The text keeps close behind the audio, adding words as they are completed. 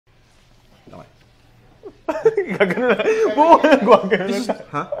Okay. Gagano na. Buo na gagano na.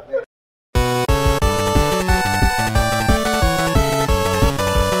 Ha?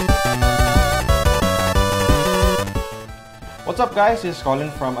 What's up, guys? This is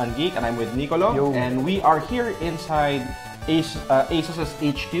Colin from Ungeek, and I'm with Nicolo. Yo. And we are here inside ASUS's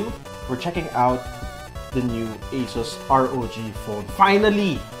HQ. We're checking out the new ASUS ROG phone.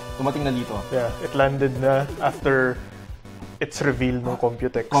 Finally! Tumating na dito. Yeah, it landed na after its reveal ng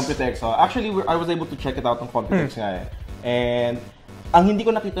Computex. Computex. Actually, I was able to check it out on Computex nga eh. And ang hindi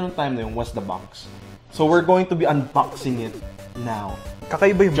ko nakita nung time na yun was the box. So we're going to be unboxing it now.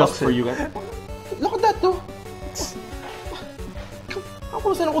 Kakaiba yung box just for you guys. Look at that though!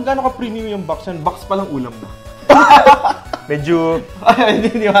 Ako saan ako gano'n ka-premium yung box yan. Box palang ulam na. Medyo...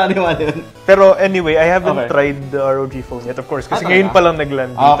 Hindi wala yun. Pero anyway, I haven't tried the ROG phone yet, of course. Kasi ngayon pa lang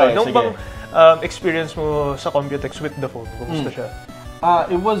nag-land dito. Okay, Nung bang experience mo sa Computex with the phone? Kumusta siya?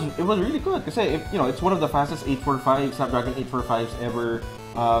 It was really good. Kasi, it's one of the fastest 845 Snapdragon 845s ever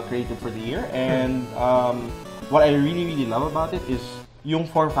created for the year. And what I really love about it is yung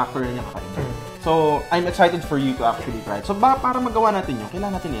form factor niya kakaiba. So, I'm excited for you to actually try it. So, para magawa natin yun,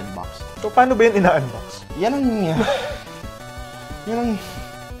 kailangan natin i-unbox. So, paano ba yun ina-unbox? Yan ang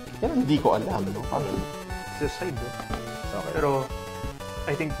hindi ko alam. No? Paano? This side, eh? Okay. Pero,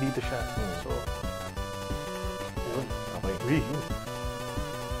 I think dito siya. So, yun. Okay.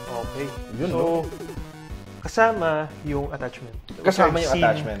 Okay. Yun, so, kasama yung attachment. Kasama yung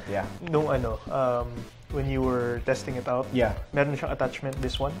attachment, yeah. Nung when you were testing it out, yeah, meron siyang attachment,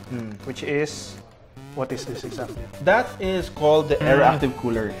 this one, which is, what is this exactly? That is called the Air Active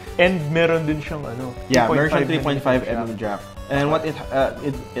Cooler. And meron din siyang yeah, meron siyang 3.5 mm jack. And what it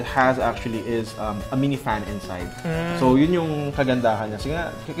has actually is a mini fan inside. So yun yung kagandahan niya. Sige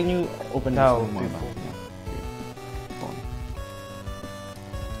nga, can you open this one more?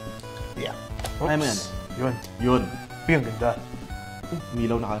 Yeah. Ay mo yan. Yun. Yung ganda.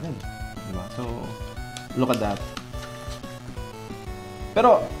 Milaw na kagad. Diba? So, look at that.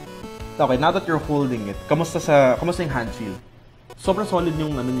 Pero, okay, now that you're holding it, kamusta yung hand feel? Sobrang solid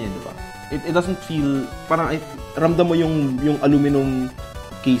yung niya, di ba? It doesn't feel, parang ramdam mo yung aluminum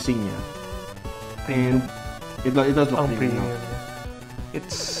casing niya. And it does look premium.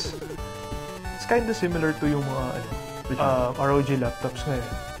 It's kind of similar to yung mga ROG laptops ngayon.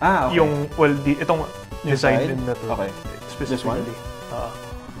 Okay. Yung, itong design din na to. Okay. Specifically. This one?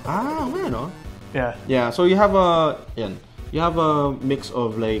 Okay, no? Yeah. Yeah, so you have a mix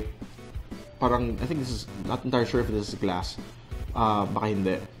of like, parang, I think this is, not entirely sure if this is glass. Baka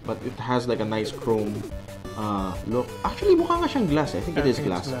hindi. But it has like a nice chrome look. Actually, mukha nga siyang glass. I think it is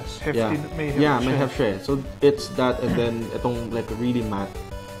glass. Hefty, may heft siya. So it's that, and then itong like really matte,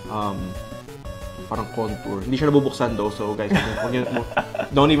 parang contour. Hindi siya nabubuksan though, so guys,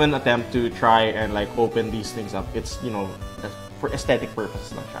 don't even attempt to try and like open these things up. It's, for aesthetic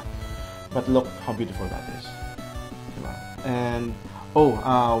purposes lang siya. But look how beautiful that is. Diba? And,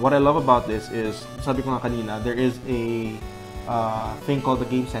 what I love about this is, sabi ko nga kanina, there is a thing called the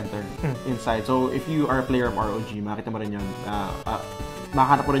Game Center inside. So, if you are a player of ROG, makita mo rin yun.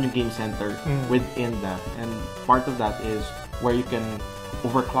 Makahanap mo rin yung Game Center within that. And part of that is where you can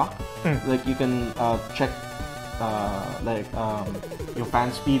overclock. Like, you can check yung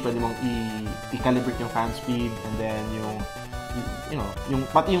fan speed, pwede mong i-calibrate yung fan speed, and then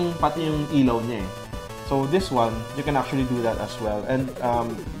pati yung ilaw niya eh. So this one, you can actually do that as well. And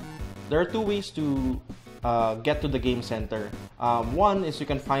there are two ways to get to the Game Center. One is you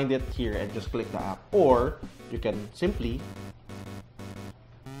can find it here and just click the app, or you can simply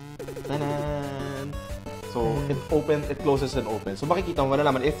tanan! So it closes and opens. So makikita mo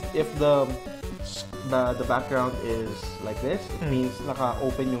naman if the background is like this, it means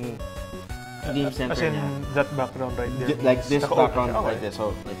naka-open yung Game Center as in niya. That background right there. Like this background right there. So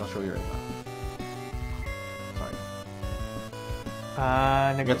I'll show you right now.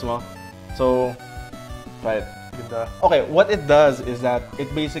 Sorry. Gets mo? So, right. Okay, what it does is that it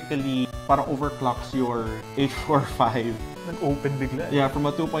basically parang overclocks your 845. Nag-open bigla. Yeah, from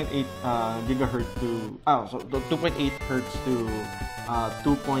a 2.8 gigahertz to 2.8 hertz to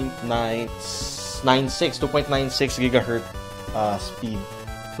 2.96 gigahertz speed.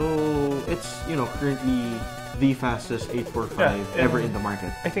 So it's currently the fastest 845 ever in the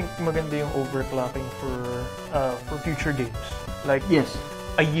market. I think maganda yung overclocking for future games. Like yes,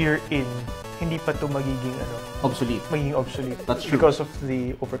 a year in, hindi pa to magiging obsolete. Magiging obsolete. That's true. Because of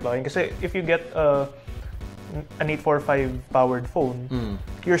the overclocking. Kasi if you get an 845 powered phone,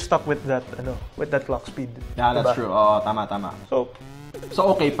 you're stuck with that clock speed. Yeah, that's true. Oh, tama. So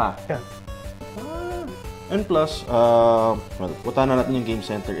okay pa. Yeah. And plus, punta na natin yung Game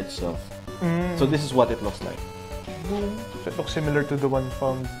Center itself. So this is what it looks like. So it looks similar to the one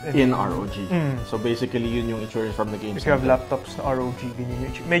found in ROG. So basically, yun yung itsura from the game. If you have laptops na ROG,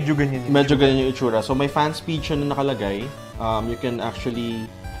 medyo ganyan yung medyo ganyan yung itsura. So may fan speed siya na nakalagay. You can actually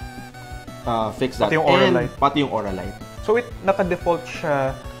fix that. Pati yung aura light. Pati yung aura light. So naka-default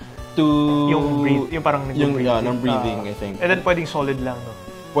siya to yung parang breathing, I think. And then pwedeng solid lang, no?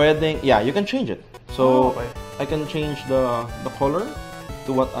 Pwedeng, yeah, you can change it. So okay. I can change the color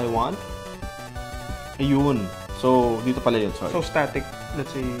to what I want. Ayun. So dito pala yun, sorry. So static, let's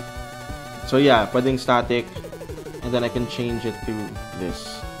say. So yeah, pwedeng static, and then I can change it to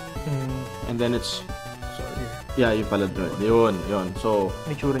this. And then it's, sorry. Yeah, yung pala doon. Yun. So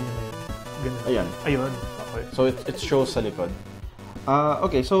itsura niya na yun. Ganun. Ayun. Okay. So it shows sa likod.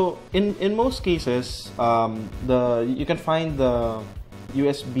 Okay, so in most cases, you can find the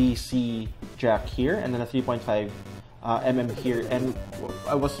USB-C jack here, and then a 3.5 here. And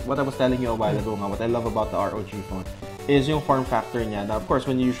what I was telling you a while ago, what I love about the ROG phone is yung form factor niya. Now, of course,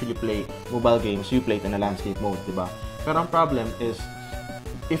 when you usually play mobile games, you play it in a landscape mode, diba? Pero ang problem is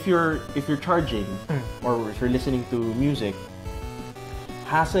if you're charging or if you're listening to music,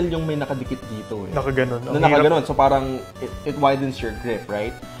 hassle yung may nakadikit dito eh. Nakaganon. So parang it widens your grip,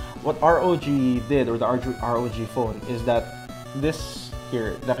 right? What ROG did, or the ROG phone, is that this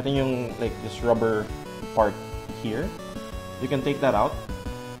here, nakita yung like this rubber part here. You can take that out.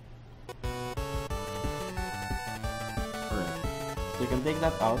 Alright. So you can take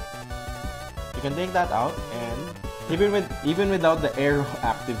that out. You can take that out, and even without the air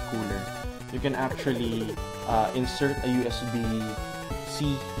active cooler, you can actually insert a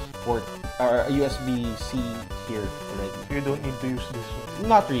USB-C port or a USB-C here already. So you don't need to use this one.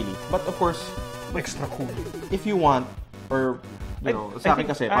 Not really, but of course, extra cool. If you want, or you know, sa akin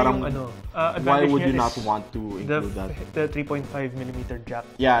kasi parang why would you not want to include that? The 3.5mm jack.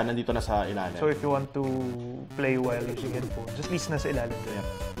 Yeah, nandito na sa ilalim. So if you want to play while using headphones, just least na sa ilalim din. Yeah.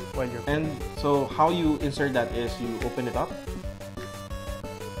 While you're playing. And so how you insert that is you open it up,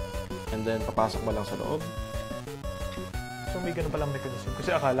 and then papasok mo lang sa loob. So may ganun palang mechanism.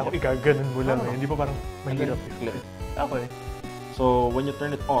 Kasi akala ko igaganon mo lang eh. Hindi pa parang mahirap yun. Okay. So when you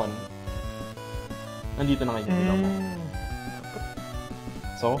turn it on, nandito na ngayon yung ilaw mo.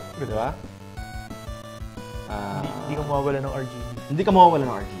 So, di ba? Hindi ka mawawala ng RGB. Hindi ka mawawala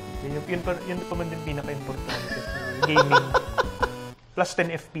ng RGB. Yun pa man din pinaka-importante sa gaming. Plus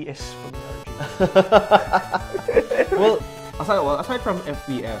 10 FPS pag RGB. well, aside from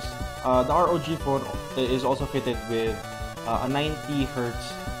FPS, the ROG phone is also fitted with a 90 Hz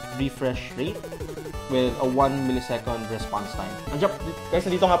refresh rate with a 1 millisecond response time. Guys,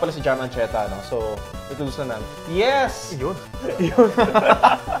 dito nga pala si Jam Ancheta, no? So, introduce na namin. Yes! Yun.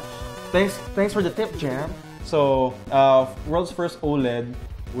 Thanks for the tip, Jam. So, world's first OLED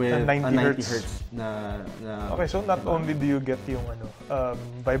with a 90 Hz na okay, so not only do you get yung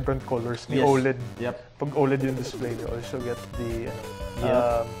vibrant colors ni OLED. Yep. Pag OLED yung display, you also get the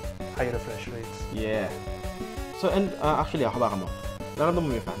high refresh rates. Yeah. So, and actually, ako baka mo.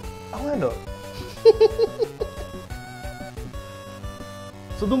 Naramdaman mo yung fan? Ako ano?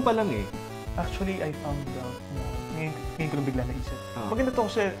 So, doon pa lang eh. Actually, I found out na ngayon ko lang bigla naisip. Maganda to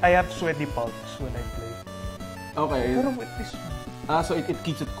kasi I have sweaty palms when I play. Okay. Pero with this one. So it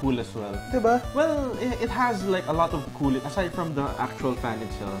keeps it cool as well. Diba? Well, it has like a lot of cooling. Aside from the actual fan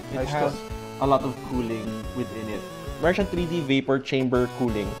itself, it has a lot of cooling within it. Meron siyang 3D vapor chamber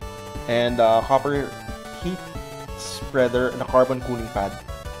cooling and copper heat spreader and a carbon cooling pad.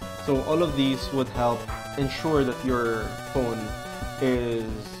 So all of these would help ensure that your phone is,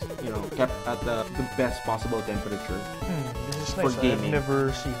 you know, kept at the best possible temperature. This is nice. For gaming. I've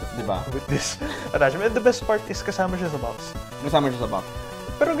never seen it diba? With this attachment. And the best part is kasama siya sa box. Kasama siya sa box.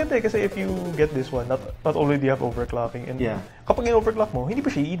 Pero ganda eh, kasi if you get this one, not only do you have overclocking, and kapag i-overclock mo, hindi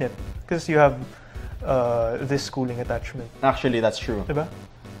pa siya iinit. Because you have this cooling attachment. Actually, that's true. Diba?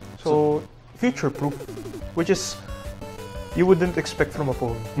 So future-proof, which is you wouldn't expect from a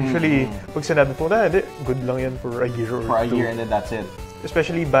phone. Usually, pag sinabi po na, good lang yan for a year or two. For a year and then that's it.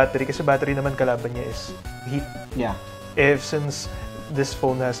 Especially battery, kasi battery naman kalaban niya is heat. Yeah. Since this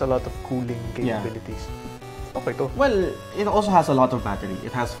phone has a lot of cooling capabilities. Okay to. Well, it also has a lot of battery.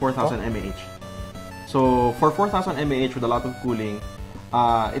 It has 4,000 mAh. So, for 4,000 mAh with a lot of cooling,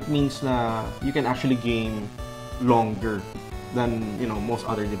 it means na you can actually game longer than, you know, most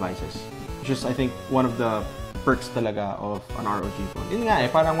other devices. Which is, I think, one of the perks talaga of an ROG phone. Yun nga eh,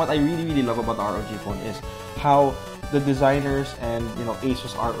 parang what I really love about the ROG phone is how the designers and, you know,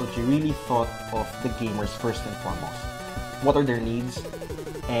 ASUS ROG really thought of the gamers first and foremost. What are their needs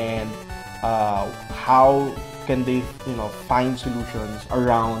and how can they, you know, find solutions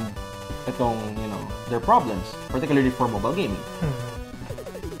around itong, their problems, particularly for mobile gaming.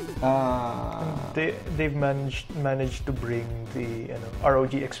 They've managed to bring the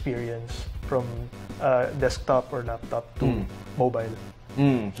ROG experience from desktop or laptop to mobile.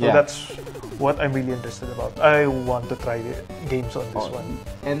 So that's what I'm really interested about. I want to try the games on this one.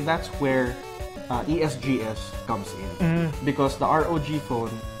 And that's where ESGS comes in. Because the ROG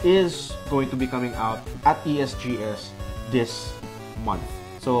phone is going to be coming out at ESGS this month.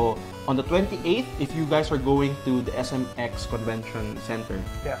 So on the 28th, if you guys are going to the SMX Convention Center,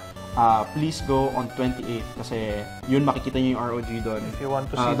 please go on 28th kasi yun makikita niyo yung ROG doon. If you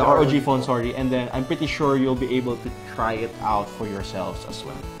want to see the ROG phone, sorry. And then I'm pretty sure you'll be able to try it out for yourselves as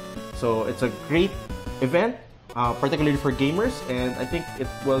well. So it's a great event, particularly for gamers, and I think it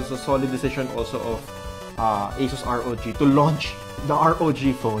was a solid decision also of ASUS ROG to launch the ROG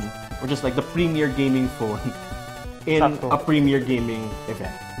phone, which is like the premier gaming phone in a premier gaming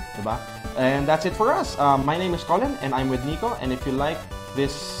event. Diba? And that's it for us. My name is Colin and I'm with Nico, and if you like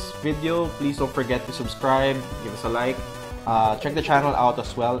this video, please don't forget to subscribe, give us a like, check the channel out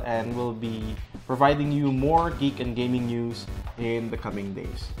as well, and we'll be providing you more geek and gaming news in the coming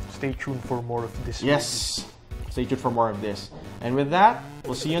days. Stay tuned for more of this. Yes, stay tuned for more of this. And with that,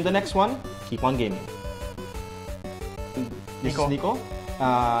 we'll see you in the next one. Keep on gaming. This is Nico.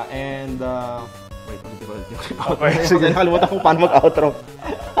 Wait, nakalimutan ko paano mag-outro.